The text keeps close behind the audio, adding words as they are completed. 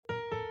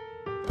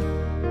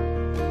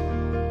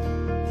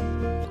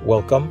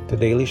Welcome to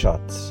Daily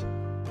Shots,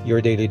 your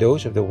daily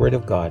dose of the Word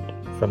of God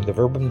from the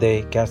Verbum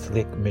Dei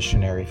Catholic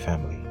Missionary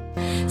Family.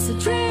 So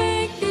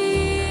drink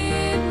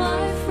deep,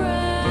 my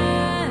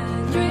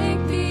friend,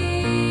 drink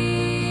deep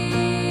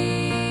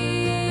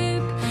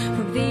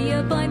from the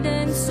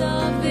abundance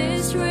of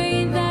this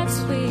rain that's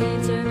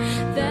sweeter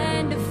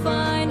than the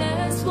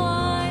finest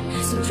wine.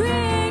 So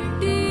drink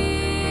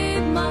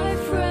deep, my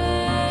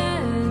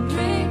friend,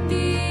 drink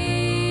deep.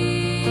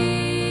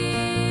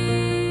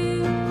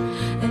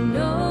 An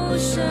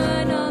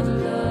ocean of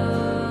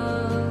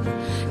love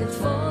that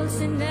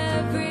falls in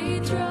every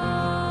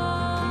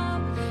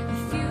drop.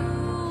 If you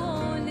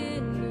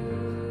only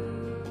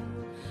knew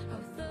how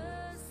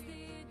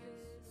thirsty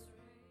this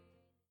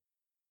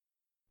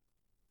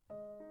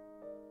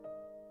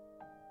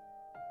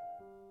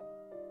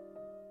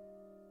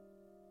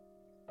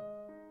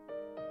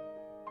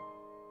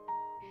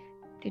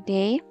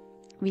Today,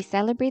 we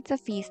celebrate the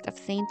feast of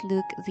Saint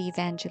Luke the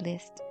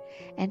Evangelist,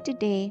 and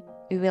today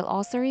we will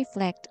also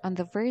reflect on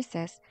the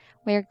verses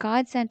where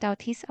God sent out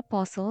his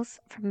apostles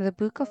from the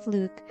book of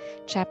Luke,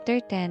 chapter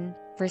 10,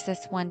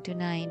 verses 1 to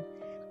 9,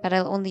 but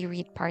I'll only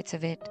read parts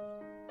of it.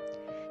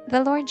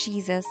 The Lord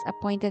Jesus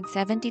appointed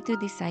 72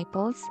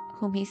 disciples,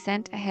 whom he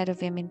sent ahead of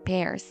him in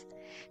pairs,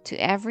 to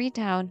every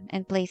town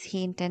and place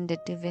he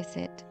intended to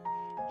visit.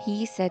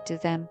 He said to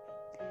them,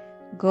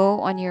 "Go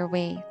on your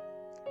way.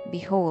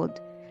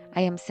 Behold,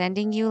 I am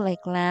sending you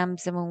like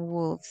lambs among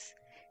wolves.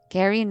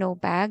 Carry no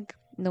bag,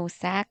 no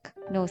sack,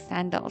 no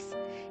sandals,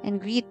 and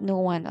greet no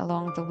one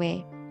along the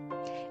way.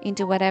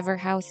 Into whatever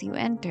house you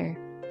enter,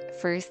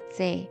 first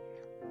say,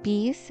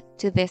 'Peace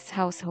to this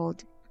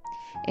household.'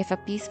 If a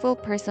peaceful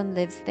person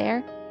lives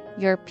there,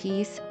 your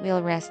peace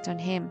will rest on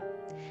him.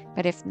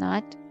 But if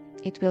not,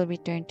 it will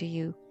return to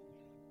you."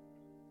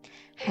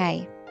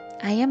 Hi,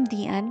 I am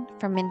Dian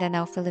from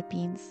Mindanao,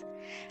 Philippines.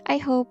 I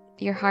hope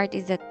your heart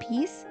is at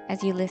peace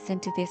as you listen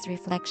to this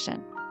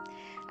reflection.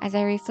 As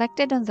I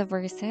reflected on the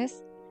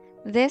verses,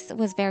 this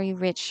was very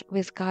rich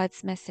with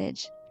God's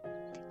message.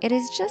 It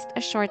is just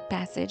a short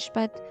passage,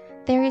 but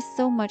there is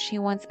so much He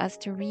wants us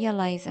to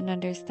realize and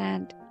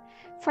understand.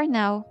 For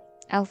now,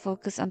 I'll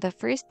focus on the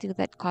first two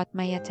that caught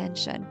my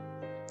attention.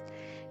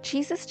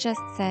 Jesus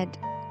just said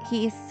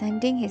He is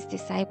sending His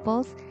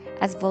disciples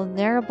as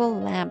vulnerable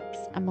lambs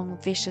among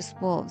vicious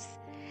wolves.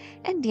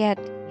 And yet,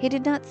 He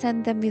did not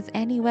send them with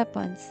any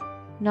weapons,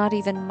 not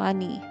even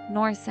money,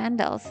 nor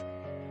sandals,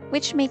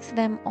 which makes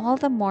them all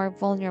the more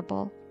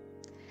vulnerable.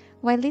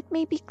 While it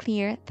may be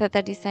clear that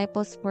the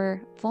disciples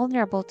were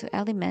vulnerable to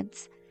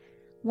elements,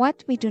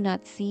 what we do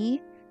not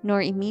see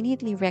nor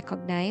immediately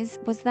recognize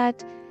was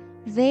that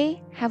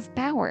they have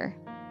power.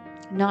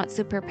 Not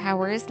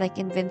superpowers like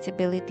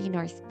invincibility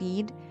nor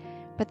speed,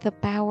 but the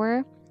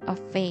power of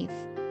faith.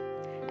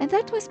 And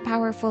that was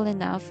powerful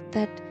enough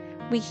that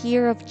we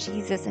hear of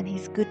Jesus and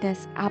His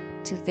goodness up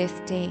to this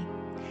day.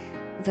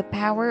 The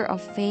power of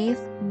faith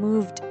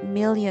moved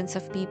millions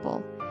of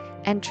people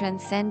and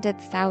transcended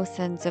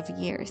thousands of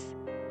years.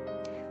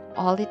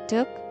 All it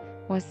took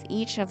was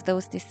each of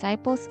those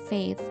disciples'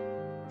 faith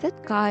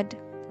that God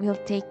will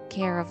take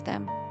care of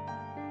them.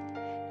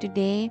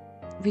 Today,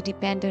 we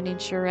depend on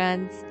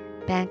insurance,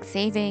 bank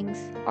savings,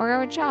 or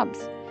our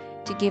jobs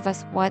to give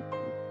us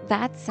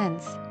that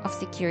sense of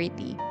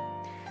security.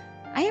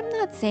 I am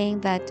not saying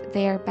that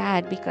they are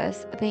bad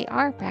because they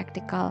are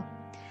practical.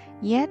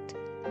 Yet,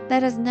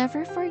 let us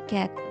never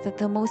forget that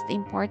the most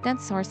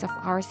important source of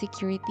our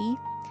security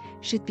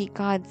should be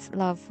God's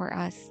love for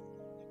us.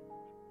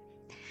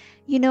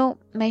 You know,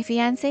 my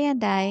fiancé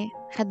and I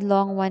had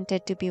long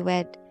wanted to be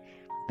wed,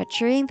 but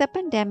during the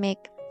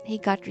pandemic, he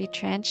got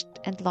retrenched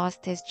and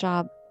lost his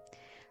job.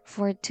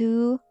 For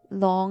 2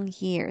 long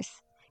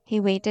years, he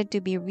waited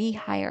to be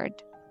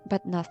rehired,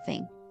 but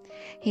nothing.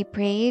 He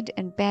prayed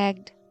and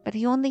begged, but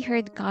he only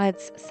heard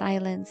God's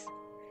silence.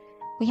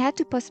 We had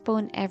to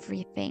postpone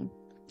everything.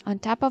 On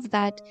top of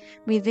that,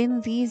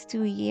 within these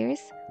 2 years,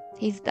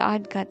 his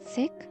dad got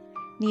sick,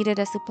 needed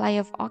a supply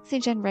of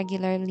oxygen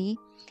regularly,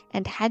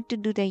 and had to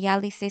do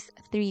dialysis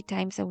 3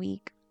 times a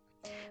week.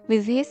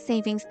 With his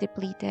savings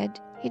depleted,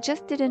 he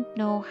just didn't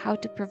know how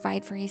to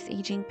provide for his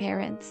aging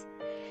parents,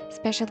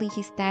 especially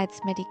his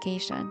dad's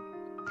medication.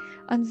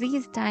 On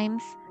these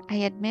times, I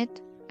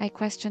admit, I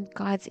questioned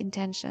God's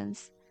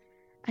intentions.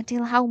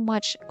 Until how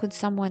much could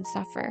someone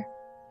suffer?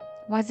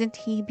 Wasn't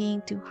He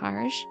being too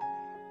harsh?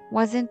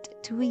 Wasn't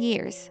 2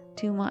 years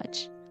too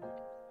much?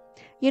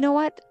 You know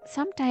what?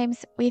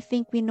 Sometimes we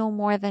think we know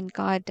more than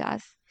God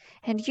does.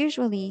 And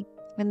usually,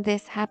 when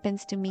this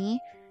happens to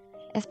me,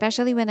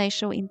 especially when I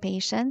show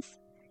impatience,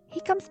 He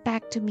comes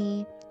back to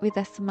me with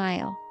a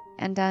smile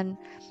and an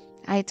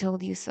 "I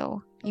told you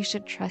so. You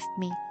should trust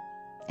me."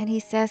 And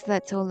He says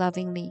that so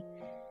lovingly.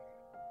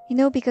 You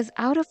know, because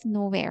out of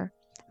nowhere,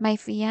 my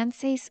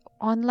fiancé's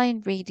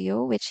online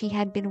radio, which he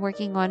had been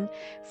working on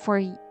for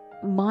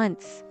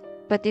months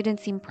but didn't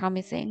seem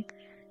promising,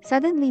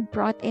 suddenly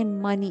brought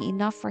in money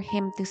enough for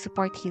him to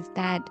support his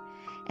dad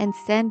and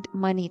send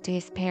money to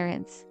his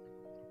parents.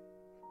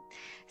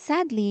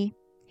 Sadly,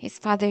 his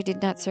father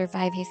did not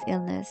survive his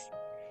illness.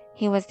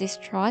 He was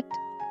distraught,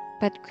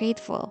 but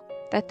grateful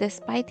that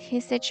despite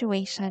his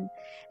situation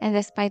and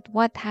despite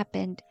what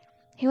happened,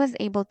 he was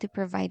able to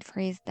provide for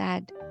his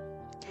dad.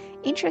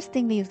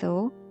 Interestingly,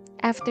 though,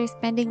 after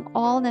spending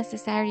all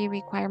necessary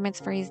requirements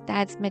for his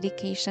dad's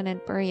medication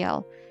and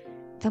burial,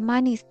 the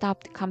money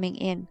stopped coming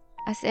in,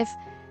 as if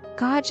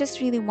God just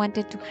really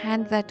wanted to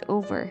hand that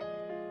over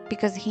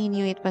because he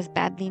knew it was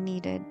badly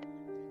needed.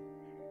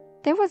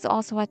 There was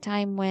also a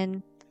time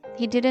when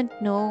he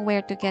didn't know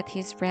where to get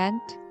his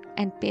rent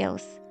and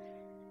bills.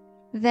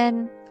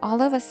 Then,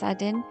 all of a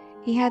sudden,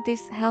 he had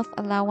this health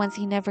allowance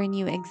he never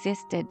knew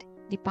existed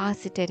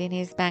deposited in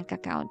his bank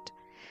account.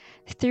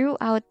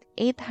 Throughout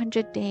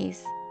 800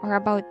 days, or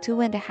about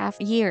 2.5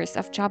 years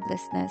of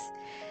joblessness,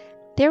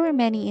 there were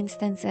many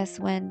instances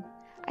when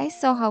I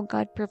saw how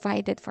God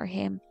provided for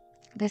him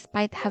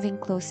despite having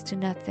close to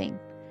nothing.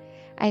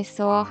 I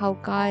saw how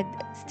God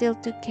still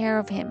took care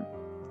of him,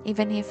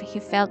 even if he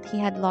felt he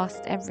had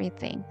lost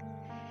everything.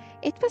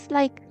 It was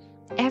like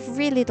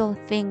every little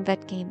thing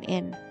that came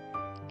in,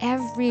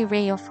 every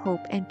ray of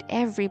hope and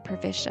every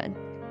provision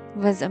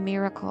was a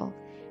miracle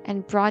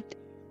and brought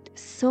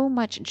so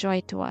much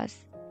joy to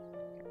us.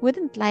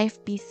 Wouldn't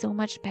life be so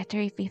much better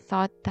if we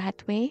thought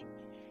that way?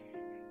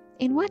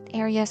 In what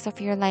areas of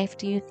your life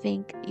do you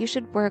think you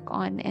should work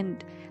on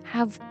and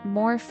have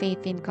more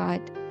faith in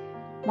God?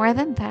 More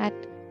than that,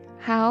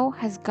 how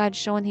has God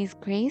shown His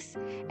grace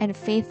and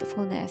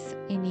faithfulness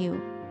in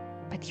you,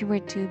 but you were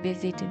too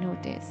busy to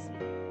notice?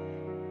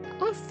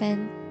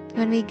 Often,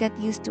 when we get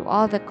used to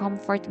all the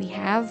comfort we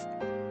have,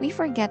 we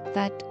forget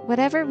that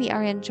whatever we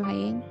are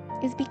enjoying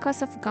is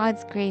because of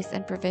God's grace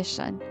and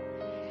provision.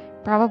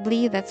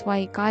 Probably that's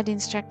why God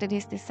instructed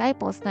His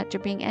disciples not to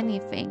bring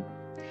anything.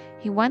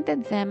 He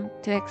wanted them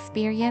to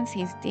experience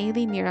His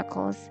daily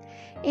miracles,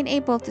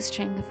 able to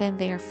strengthen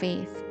their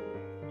faith.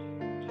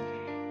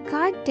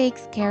 God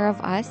takes care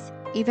of us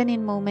even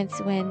in moments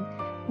when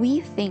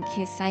we think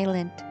He's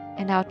silent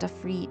and out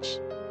of reach.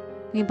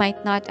 We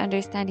might not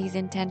understand His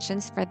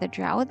intentions for the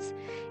droughts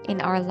in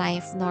our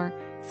life nor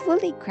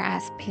fully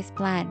grasp His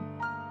plan,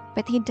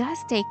 but He does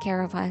take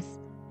care of us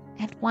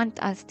and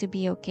want us to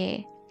be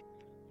okay.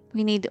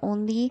 We need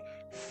only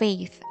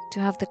faith to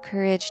have the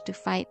courage to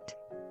fight.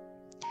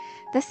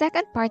 The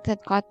second part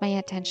that caught my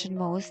attention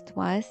most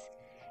was,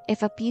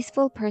 if a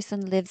peaceful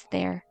person lives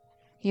there,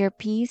 your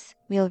peace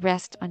will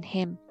rest on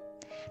him,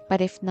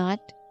 but if not,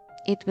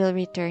 it will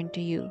return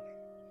to you.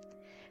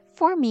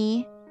 For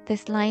me,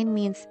 this line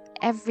means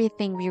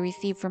everything we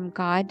receive from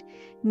God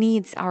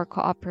needs our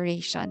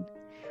cooperation.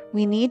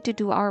 We need to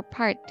do our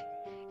part.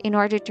 In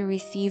order to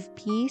receive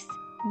peace,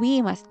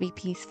 we must be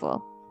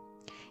peaceful.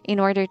 In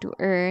order to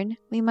earn,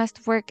 we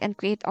must work and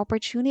create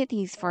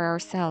opportunities for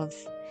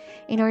ourselves.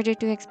 In order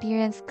to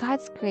experience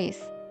God's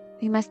grace,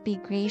 we must be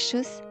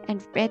gracious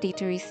and ready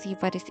to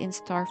receive what is in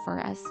store for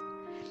us.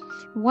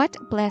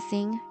 What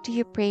blessing do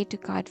you pray to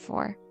God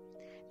for?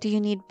 Do you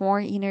need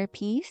more inner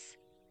peace?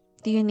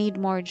 Do you need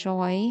more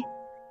joy?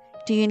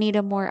 Do you need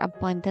a more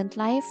abundant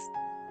life?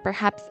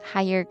 Perhaps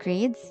higher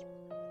grades?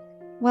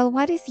 Well,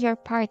 what is your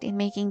part in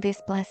making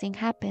this blessing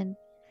happen?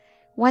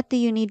 What do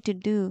you need to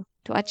do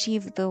to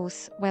achieve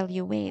those while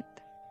you wait?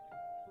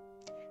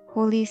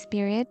 Holy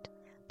Spirit,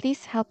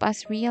 please help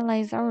us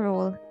realize our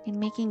role in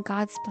making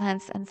God's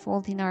plans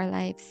unfold in our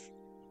lives.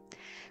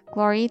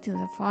 Glory to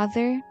the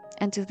Father,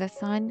 and to the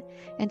Son,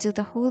 and to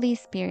the Holy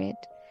Spirit,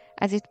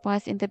 as it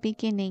was in the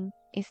beginning,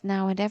 is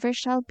now, and ever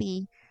shall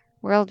be,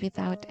 world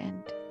without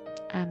end.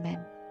 Amen.